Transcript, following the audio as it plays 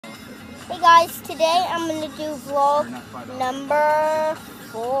Hey guys, today I'm going to do vlog number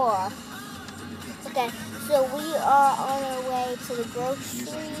 4. Okay, so we are on our way to the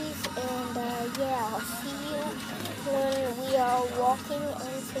groceries and yeah, I'll see you when we are walking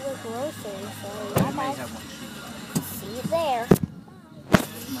into the groceries. So yeah guys, see you there.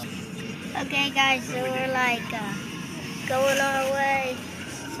 Okay guys, so we're like going our way.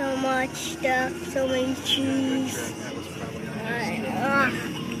 So much stuff, so many shoes.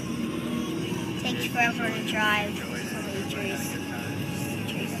 Takes forever to drive. So many trees.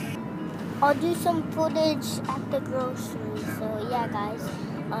 I'll do some footage at the grocery. So yeah, guys.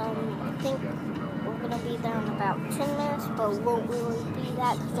 I think we're gonna be there in about 10 minutes, but won't really be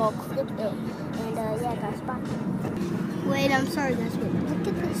that because I'll clip it. And yeah, guys, bye. Wait, I'm sorry, guys, but look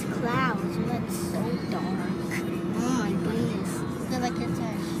at these clouds. It's so dark. Oh my goodness. I feel like it's a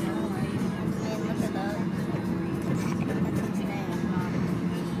shower. I mean, look at that. That's insane.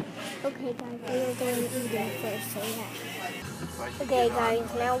 Okay, guys, we are going to eat it first. So yeah. Okay guys,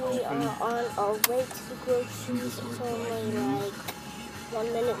 now we are on our way to the groceries. It's only like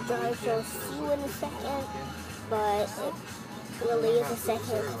 1 minute drive, so I'll see you in a second. But it really is a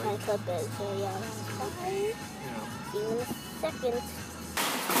second because I clip it, so yeah. Bye. See you in a second.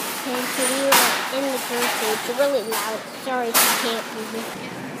 Okay, so we are in the grocery. It's really loud. Sorry if you can't hear me.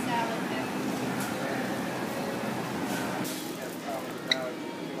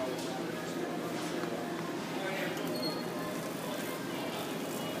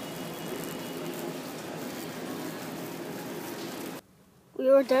 We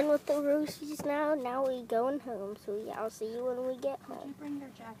are done with the groceries now. Now we're going home. So yeah, I'll see you when we get home. Bring your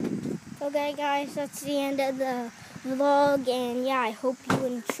jacket. Okay guys, that's the end of the vlog. And yeah, I hope you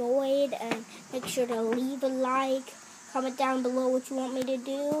enjoyed. And make sure to leave a like. Comment down below what you want me to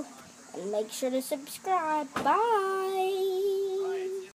do. And make sure to subscribe. Bye.